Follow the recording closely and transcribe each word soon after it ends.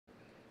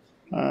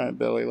Alright,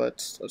 Billy,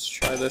 let's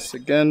try this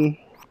again.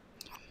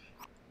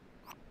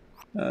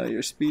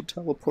 Your speed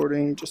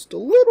teleporting just a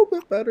little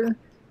bit better.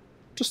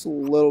 Just a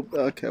little bit.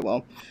 Okay,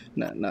 well,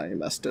 now you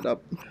messed it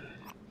up.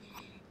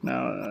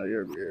 Now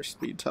your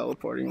speed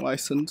teleporting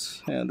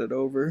license, hand it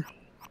over.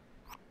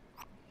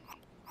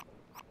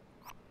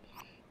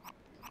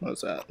 What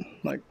was that?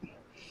 Like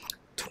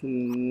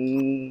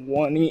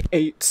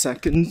 28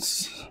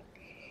 seconds.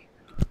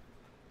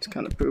 It's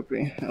kind of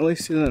poopy. At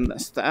least you didn't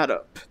mess that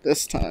up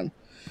this time.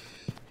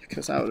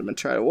 Because I would have been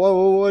trying.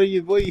 Whoa, what do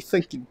you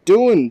think you're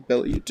doing,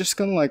 Billy? You just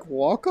gonna like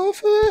walk off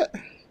of that?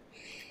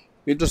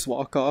 You just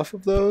walk off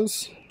of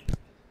those?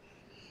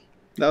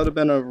 That would have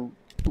been a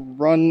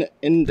run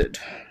ended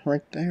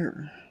right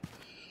there.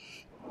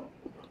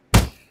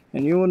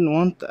 And you wouldn't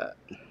want that.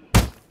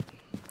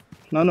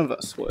 None of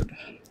us would.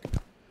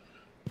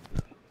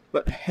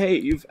 But hey,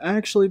 you've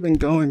actually been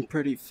going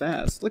pretty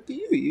fast. Look at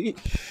you. You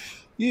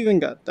even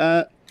got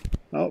that.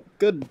 Oh,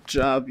 good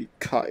job. You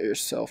caught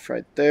yourself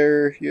right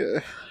there.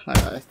 Yeah,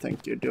 I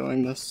think you're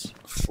doing this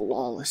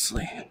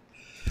flawlessly.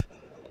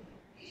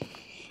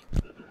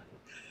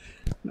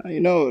 Now you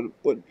know it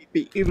would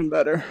be even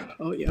better.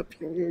 Oh, yep,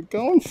 you're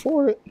going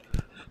for it.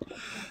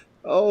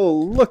 Oh,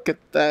 look at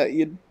that.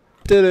 You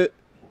did it.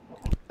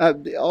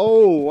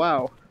 Oh,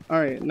 wow.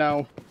 Alright,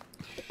 now,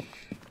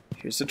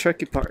 here's the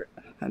tricky part.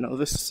 I know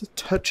this is a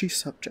touchy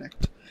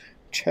subject.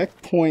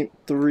 Checkpoint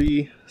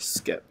 3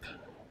 skip.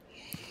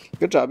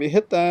 Good job, you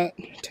hit that.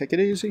 Take it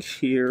easy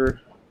here.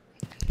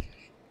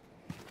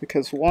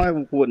 Because why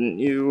wouldn't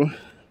you?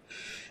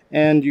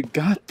 And you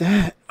got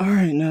that.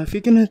 Alright, now if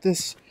you can hit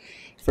this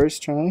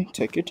first try,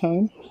 take your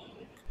time.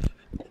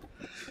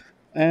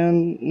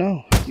 And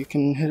no, you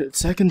can hit it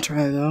second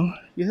try though.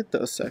 You hit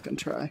those second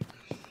try.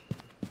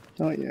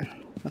 Don't you?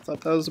 I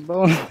thought that was a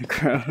bone on the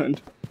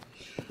ground.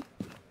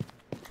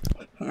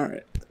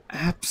 Alright,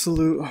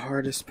 absolute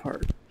hardest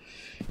part.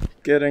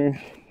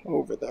 Getting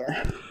over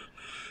there.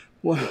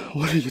 What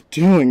are you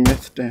doing,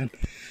 Mythdan?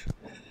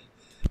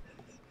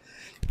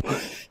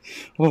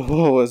 What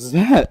was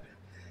that?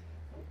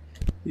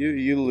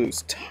 You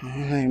lose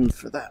time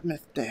for that,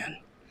 Mythdan.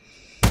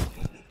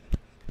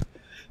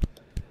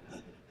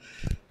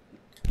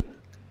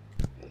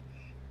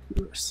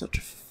 You are such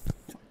a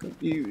fucking...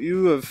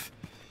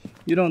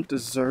 You don't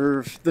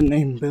deserve the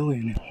name Billy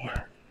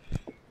anymore.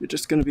 You're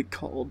just gonna be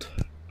called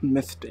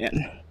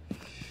Mythdan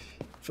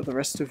for the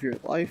rest of your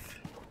life.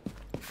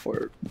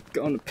 For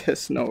going to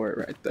piss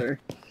nowhere right there.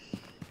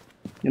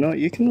 You know,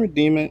 you can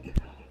redeem it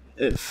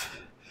if,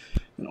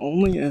 and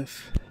only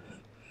if,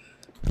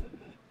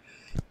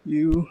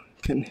 you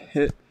can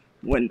hit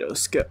window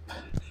skip.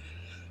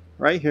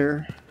 Right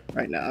here,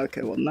 right now.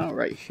 Okay, well not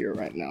right here,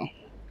 right now.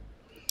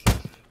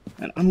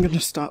 And I'm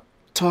gonna stop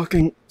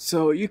talking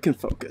so you can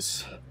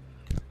focus.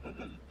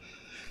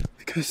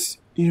 Because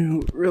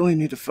you really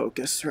need to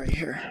focus right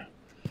here.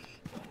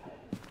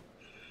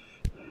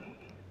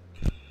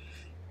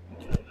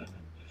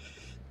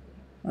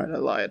 Alright, I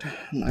lied.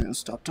 I'm not gonna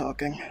stop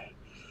talking.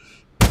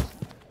 I'm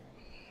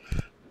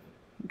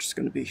just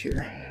gonna be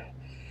here.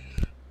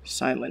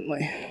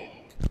 Silently.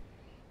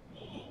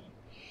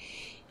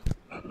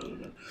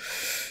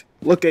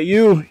 Look at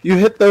you! You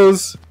hit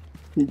those!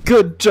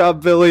 Good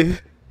job, Billy!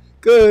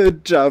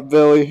 Good job,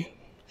 Billy!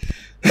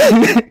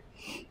 Okay,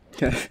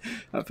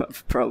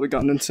 I've probably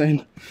gone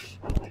insane.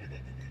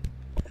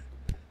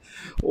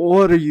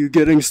 What are you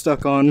getting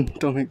stuck on?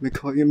 Don't make me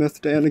call you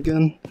Mythdan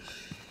again.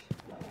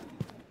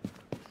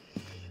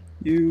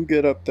 You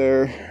get up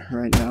there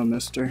right now,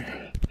 mister.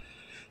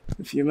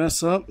 If you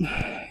mess up,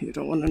 you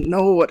don't want to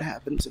know what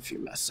happens if you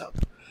mess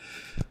up.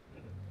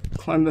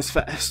 Climb this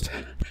fast.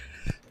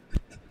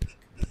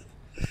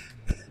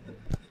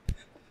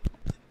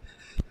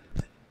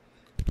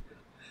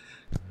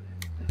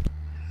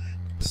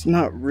 It's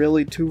not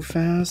really too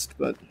fast,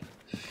 but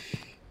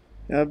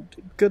yeah,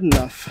 good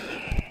enough.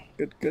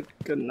 Good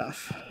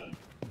enough.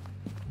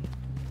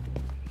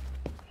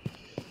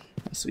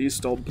 So you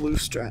stole Blue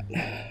Strat,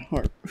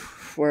 or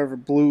wherever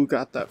Blue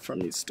got that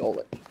from, you stole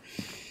it.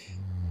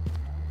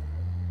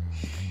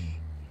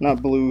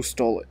 Not Blue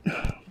stole it.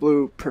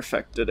 Blue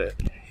perfected it.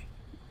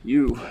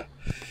 You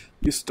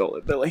stole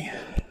it, Billy.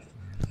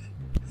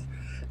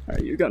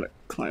 Alright, you're gonna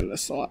climb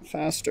this a lot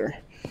faster,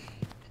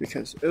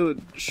 because it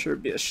would sure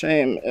be a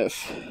shame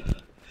if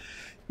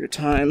your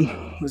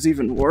time was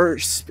even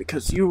worse,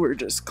 because you were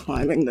just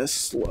climbing this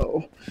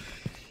slow.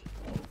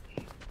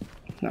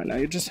 Now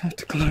you just have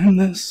to climb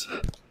this.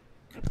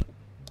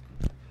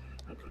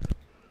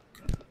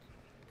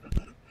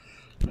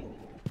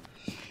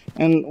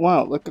 And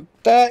wow, look at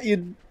that,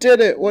 you did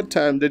it! What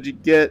time did you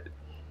get?